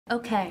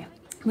Okay,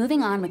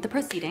 moving on with the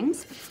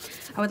proceedings.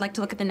 I would like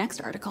to look at the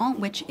next article,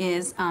 which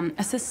is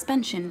a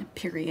suspension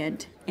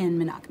period in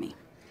monogamy.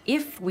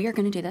 If we are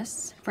going to do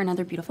this for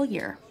another beautiful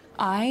year,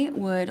 I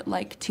would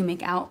like to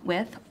make out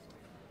with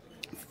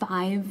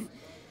 5T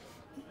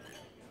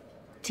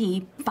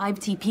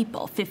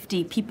people,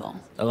 50 people.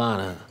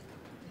 Ilana,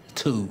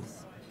 2,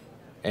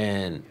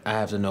 and I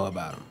have to know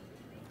about them.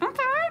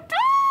 Okay.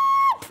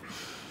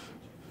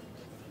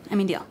 I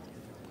mean, deal.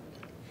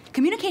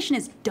 Communication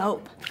is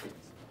dope.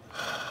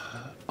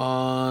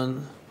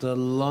 On the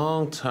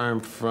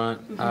long-term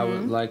front, I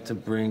would like to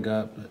bring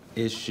up the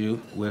issue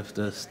with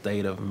the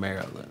state of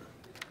Maryland.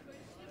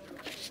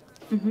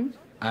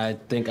 I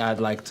think I'd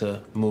like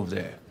to move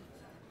there.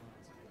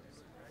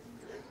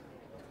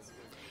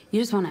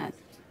 You just want to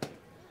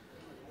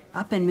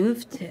up and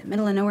move to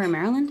middle of nowhere,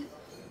 Maryland?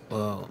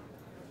 Well,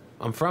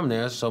 I'm from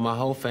there, so my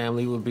whole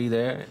family would be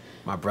there.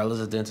 My brother's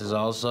a dentist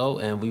also,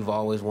 and we've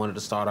always wanted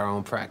to start our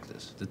own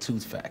practice, the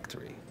Tooth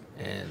Factory.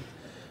 And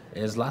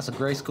there's lots of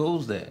great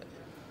schools there.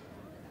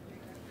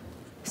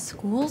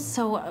 Schools?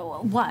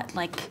 So what?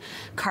 Like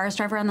cars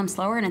drive around them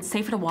slower and it's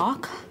safer to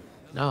walk?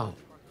 No,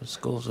 the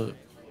schools are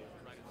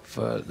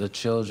for the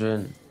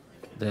children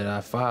that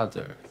I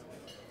father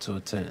to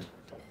attend.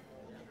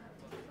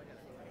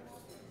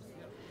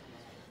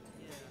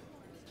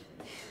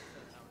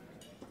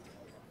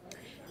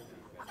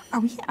 Are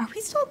we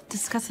still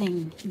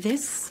discussing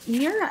this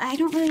year? I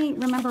don't really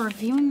remember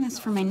reviewing this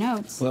for my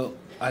notes. Well,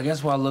 I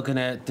guess while looking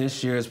at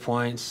this year's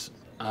points,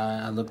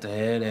 I looked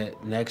ahead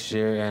at next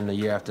year and the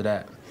year after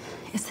that.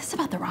 Is this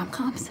about the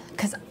rom-coms?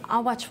 Because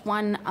I'll watch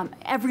one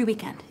every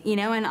weekend, you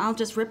know, and I'll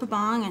just rip a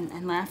bong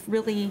and laugh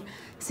really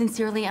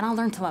sincerely, and I'll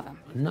learn to love them.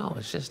 No,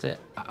 it's just that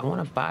I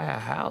want to buy a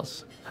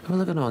house. I'm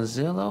looking on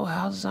Zillow.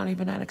 Houses aren't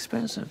even that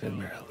expensive in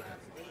Maryland.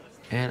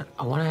 And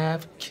I want to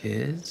have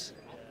kids,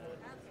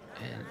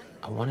 and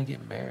I want to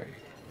get married.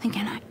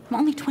 Lincoln, I'm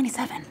only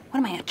 27. What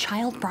am I, a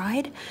child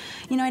bride?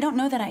 You know, I don't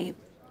know that I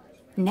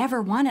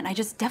never want it. I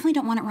just definitely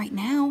don't want it right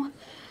now.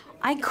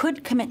 I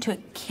could commit to a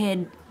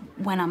kid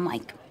when I'm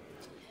like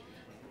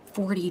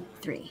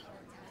 43.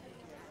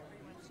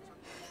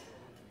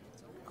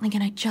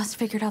 Lincoln, I just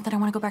figured out that I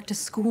want to go back to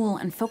school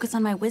and focus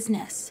on my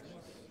business.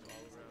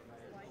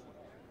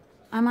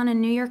 I'm on a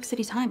New York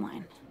City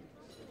timeline.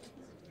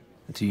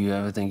 Do you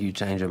ever think you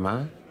change your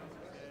mind?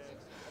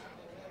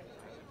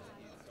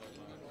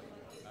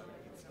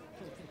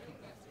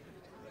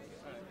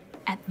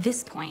 At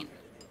this point,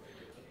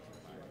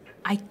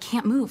 I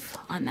can't move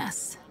on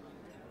this.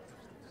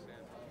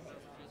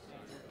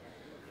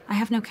 I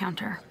have no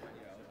counter.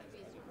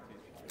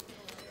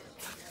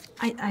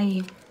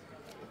 I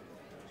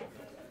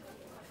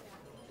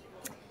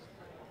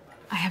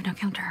have no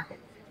counter.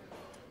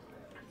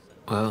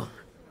 Well,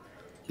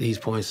 these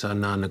points are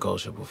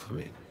non-negotiable for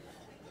me.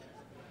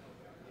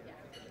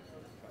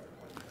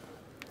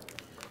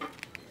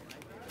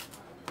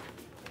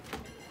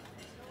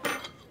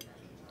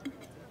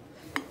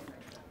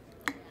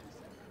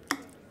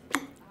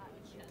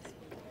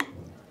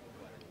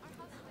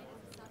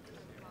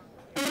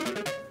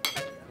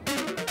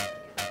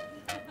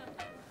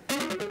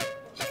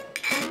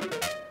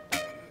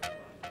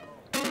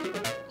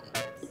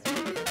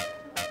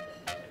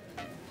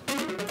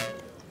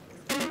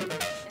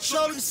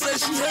 Shorty said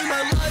she hate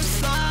my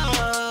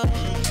lifestyle.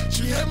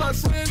 She hate my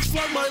friends,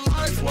 fuck my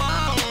life,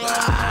 wow. She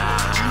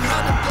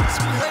had to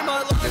dust me, hate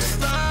my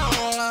lifestyle.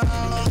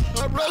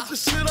 I wrote the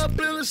shit up in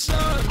the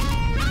sun.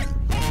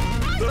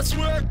 That's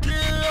where I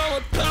get all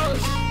the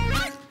powers.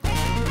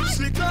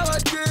 She got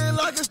like it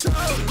like a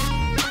tower.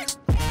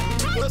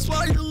 That's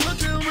why you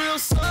looking real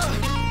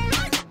sad.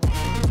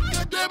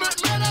 God damn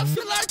it, man, I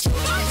feel like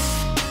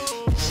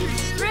twice. She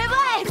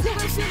Riblets!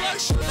 I feel like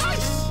she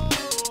nice.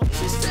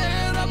 She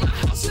said at my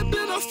house, it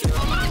been a few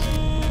months.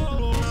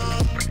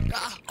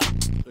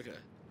 Okay.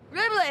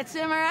 Riblets,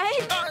 am I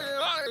right?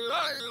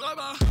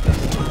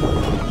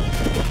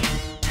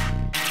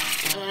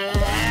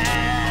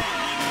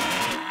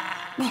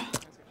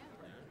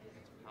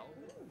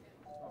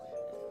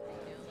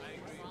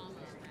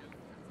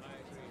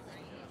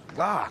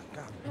 God,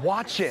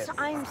 watch it.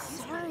 I'm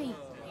sorry.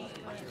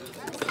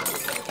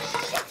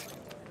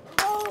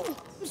 Oh,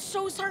 I'm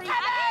so sorry.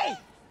 Abby!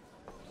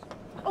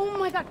 Oh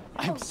my God.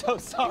 I'm so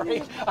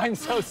sorry. I'm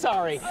so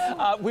sorry.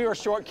 We were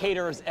short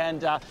caterers,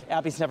 and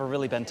Abby's never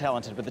really been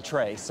talented with the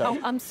tray, so. Oh,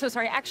 I'm so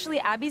sorry.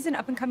 Actually, Abby's an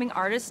up-and-coming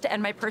artist and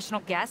my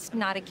personal guest,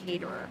 not a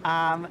caterer.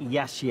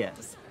 Yes, she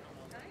is.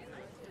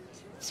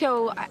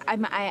 So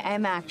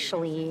I'm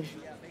actually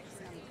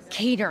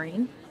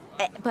catering,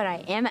 but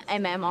I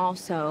am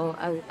also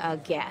a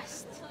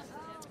guest.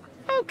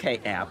 Okay,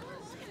 Ab.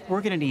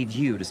 We're gonna need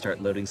you to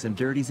start loading some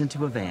dirties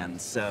into a van,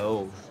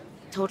 so.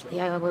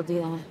 Totally, I will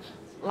do that.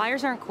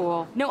 Liars aren't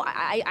cool. No,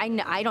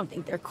 I don't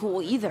think they're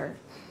cool either.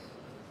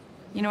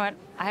 You know what?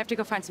 I have to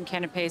go find some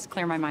canapes,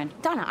 clear my mind.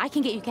 Donna, I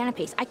can get you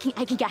canapes. I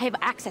have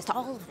access to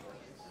all of them.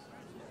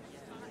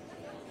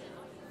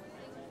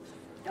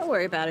 Don't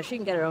worry about it. She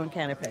can get her own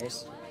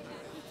canapes.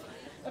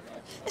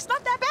 It's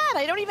not that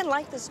bad. I don't even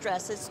like this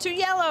dress. It's too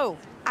yellow.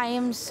 I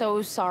am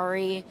so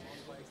sorry.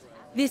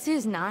 This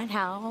is not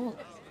how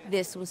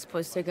this was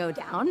supposed to go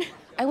down.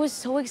 I was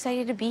so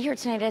excited to be here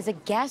tonight as a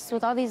guest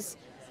with all these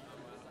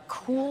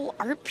cool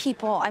art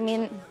people. I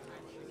mean,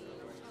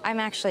 I'm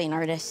actually an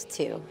artist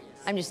too.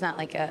 I'm just not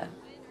like a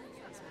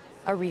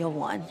real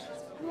one.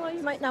 Well,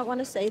 you might not want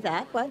to say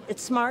that, but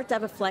it's smart to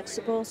have a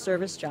flexible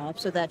service job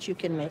so that you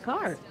can make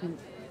art.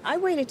 I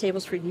waited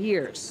tables for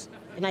years,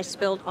 and I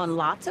spilled on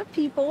lots of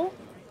people.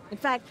 In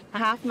fact,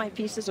 half my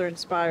pieces are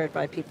inspired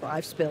by people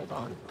I've spilled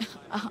on.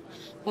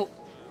 Well,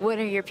 what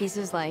are your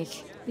pieces like?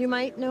 You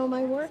might know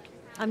my work.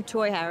 I'm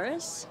Toy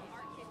Harris.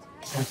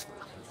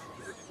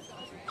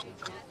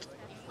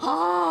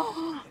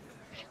 Oh,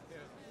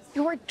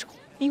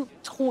 you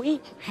Toy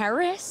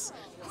Harris?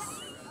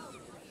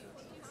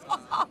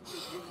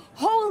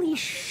 Holy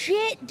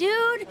shit,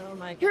 dude! Oh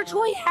my God. You're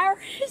Toy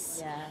Harris?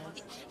 Yeah.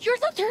 You're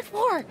the third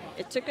floor.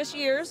 It took us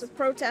years of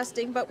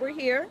protesting, but we're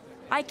here.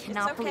 I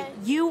cannot It's okay.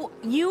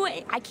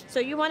 believe So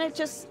you want to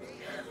just,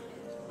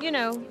 you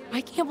know.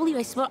 I can't believe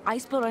I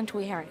spilled on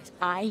Toy Harris.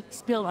 I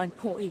spilled on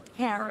Toy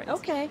Harris.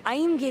 Okay. I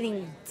am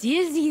getting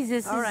dizzy.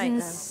 This All is right, then.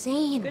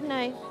 insane. Good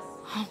night.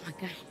 Oh my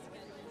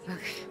God.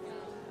 Okay.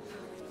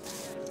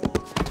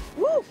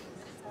 Woo!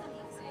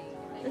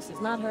 This is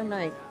not her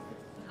night.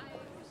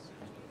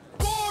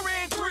 4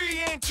 and 3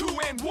 and 2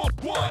 and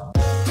 1.